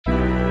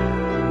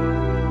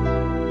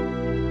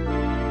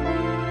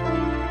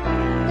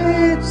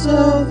it's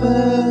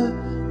over,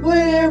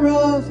 we're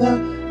over.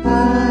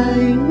 I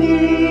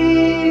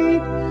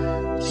need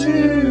to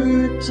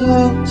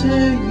talk to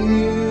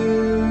you.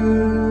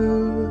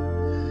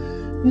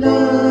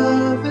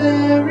 Not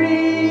very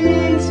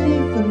easy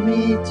for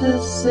me to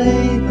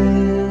say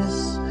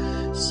this.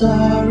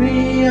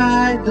 Sorry,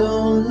 I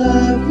don't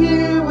love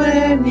you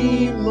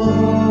anymore.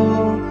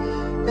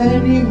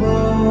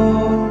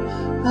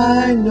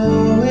 I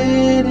know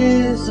it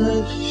is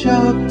a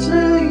shock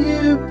to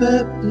you,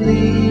 but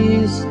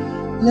please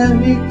let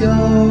me go.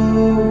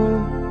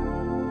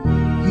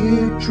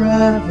 You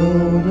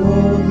traveled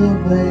all the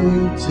way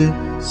to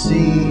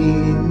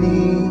see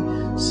me.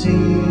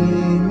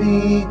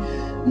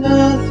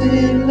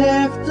 Nothing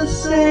left to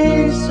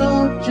say,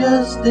 so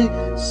just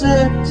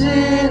accept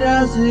it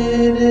as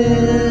it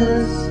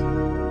is.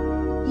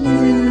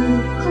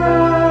 You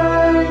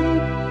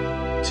cried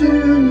to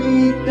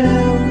me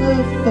down the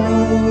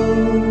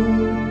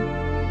phone.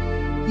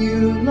 You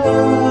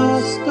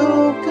lost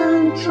all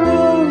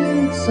control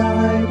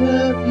inside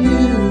of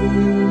you.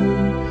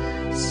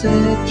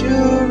 Said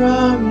you're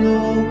on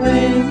your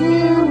way,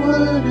 you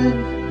wouldn't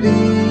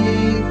be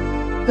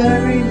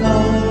very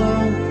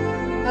long.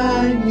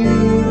 I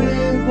knew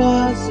it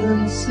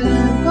wasn't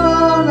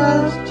simple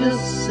as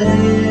just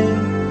saying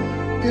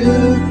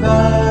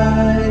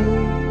goodbye.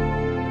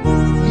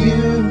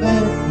 You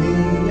met me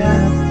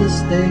at the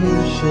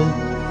station,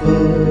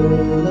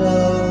 full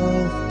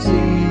of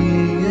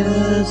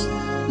tears.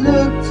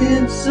 Looked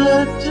in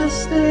such a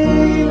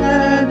state,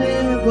 and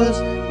it was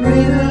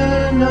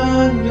written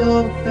on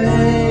your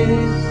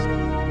face.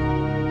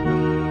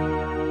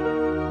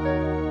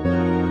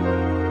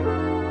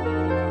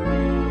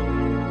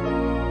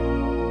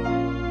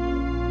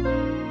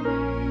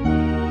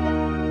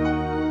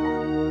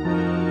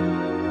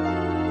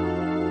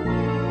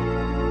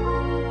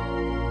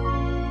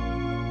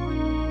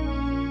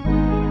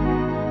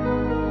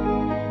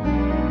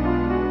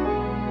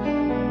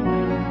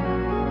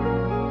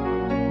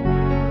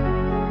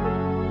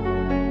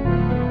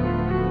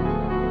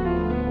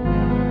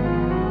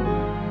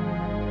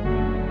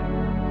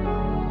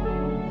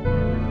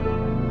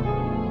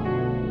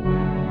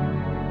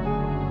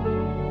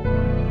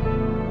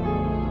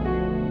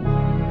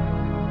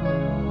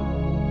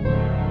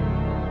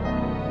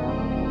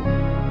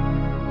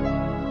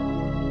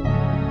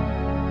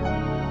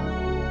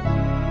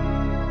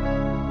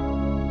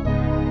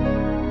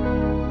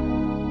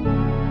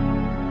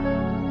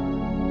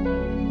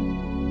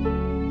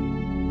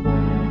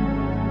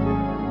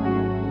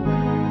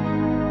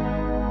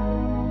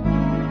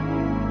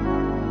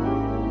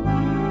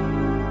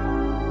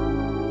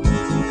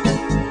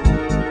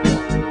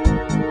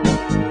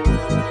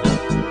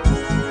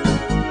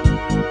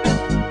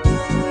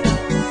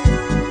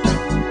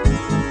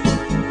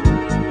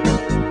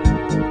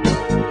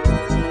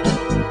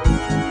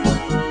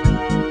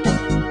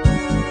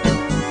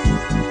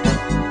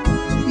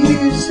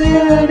 You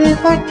said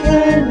if I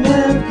can't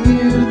have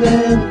you,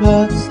 then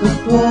what's the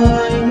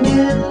point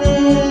in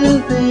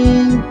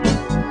living?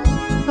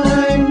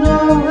 I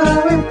know how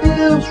it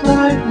feels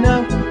right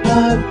now,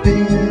 I've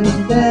been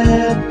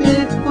there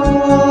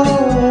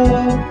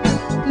before.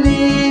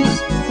 Please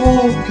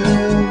walk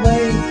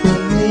away from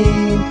me,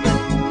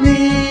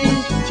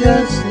 please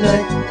just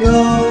let go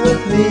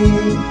of me.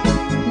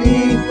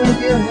 Leave with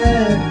your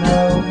head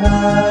held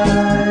high.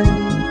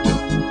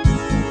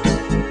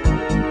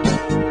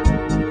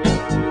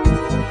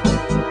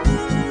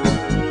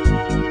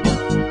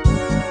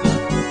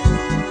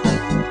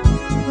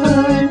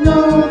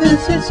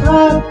 It's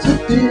hard to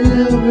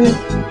deal with.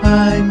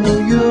 I know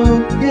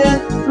you'll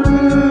get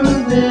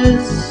through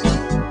this.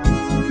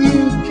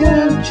 You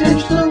can't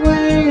change the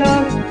way I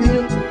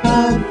feel. I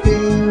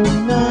feel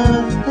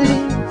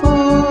nothing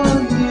for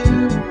you.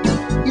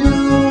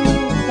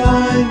 You'll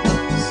find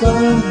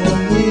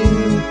someone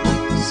new,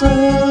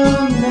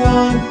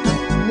 someone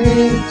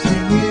near to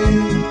you.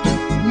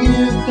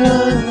 You've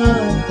done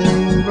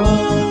nothing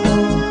wrong.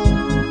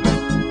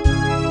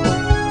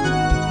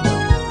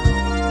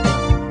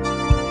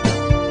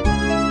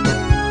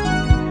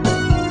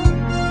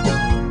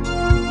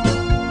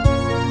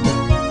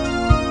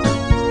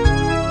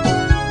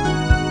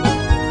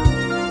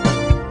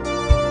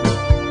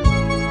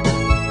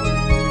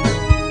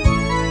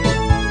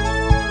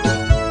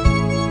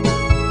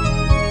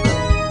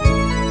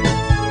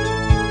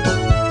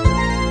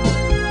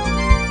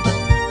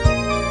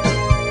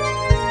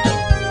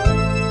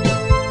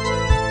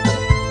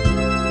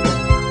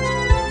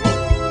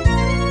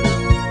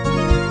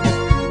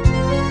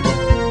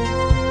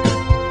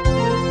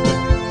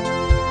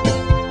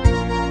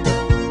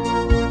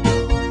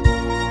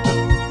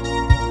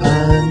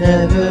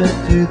 Never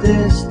do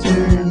this to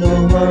no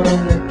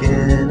one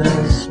again,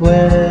 I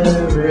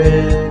swear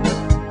it.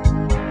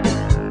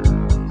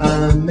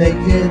 I make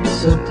it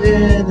so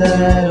clear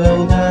that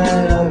all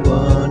that I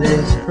want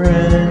is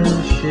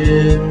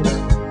friendship.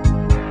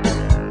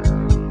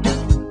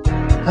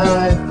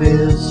 I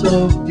feel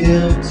so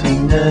guilty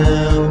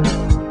now.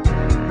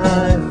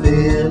 I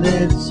feel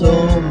it's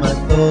all my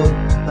fault.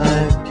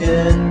 I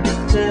can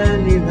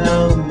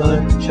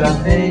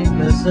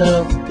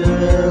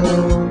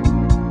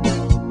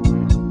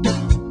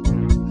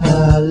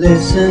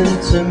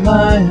to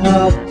my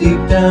heart deep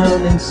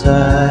down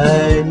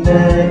inside.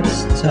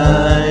 Next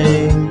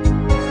time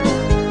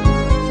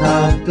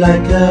I'll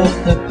blank out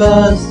the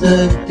buzz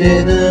that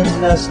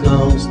didn't last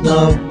long's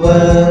not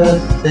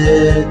worth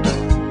it.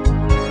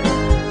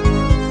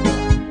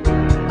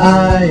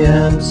 I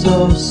am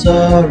so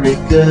sorry,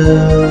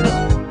 girl,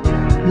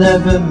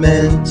 never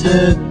meant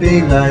to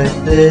be like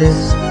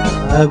this.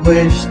 I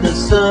wish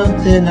there's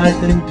something I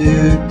can do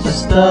to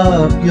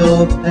stop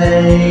your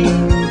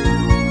pain.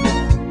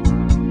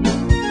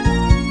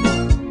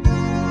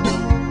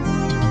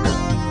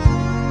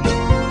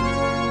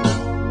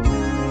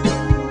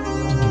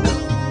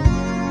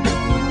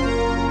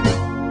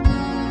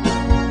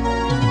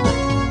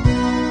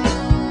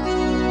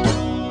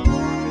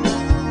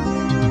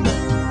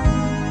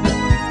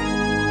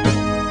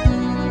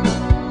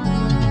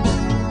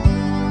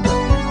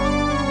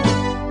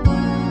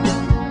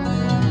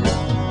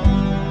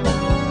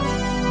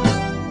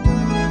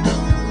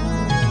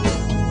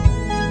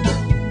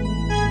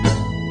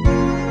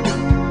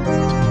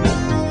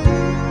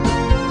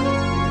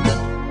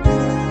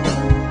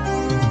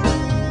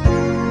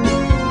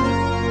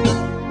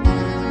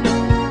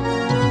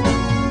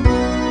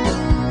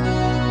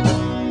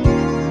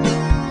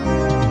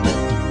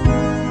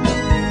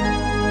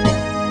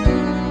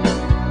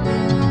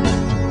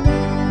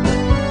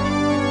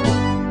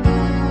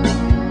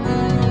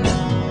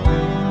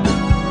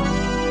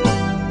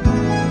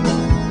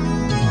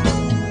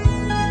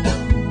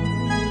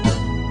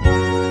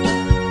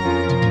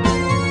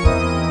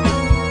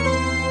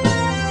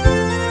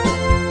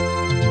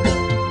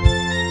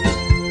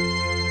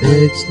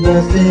 It's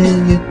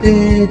nothing you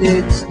did,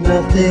 it's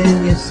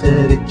nothing you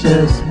said, it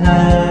just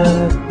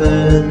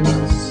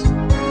happens.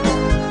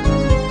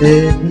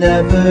 It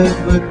never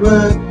would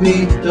work,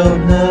 we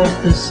don't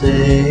have the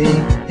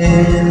same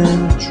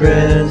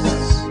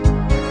interests.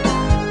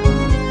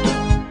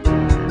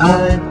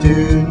 I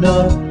do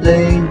not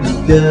blame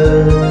you,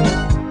 girl,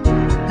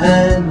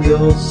 and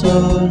you're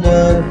so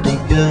lovely,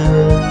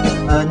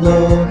 girl. I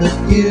know that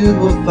you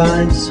will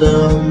find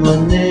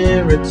someone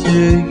nearer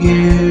to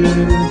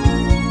you.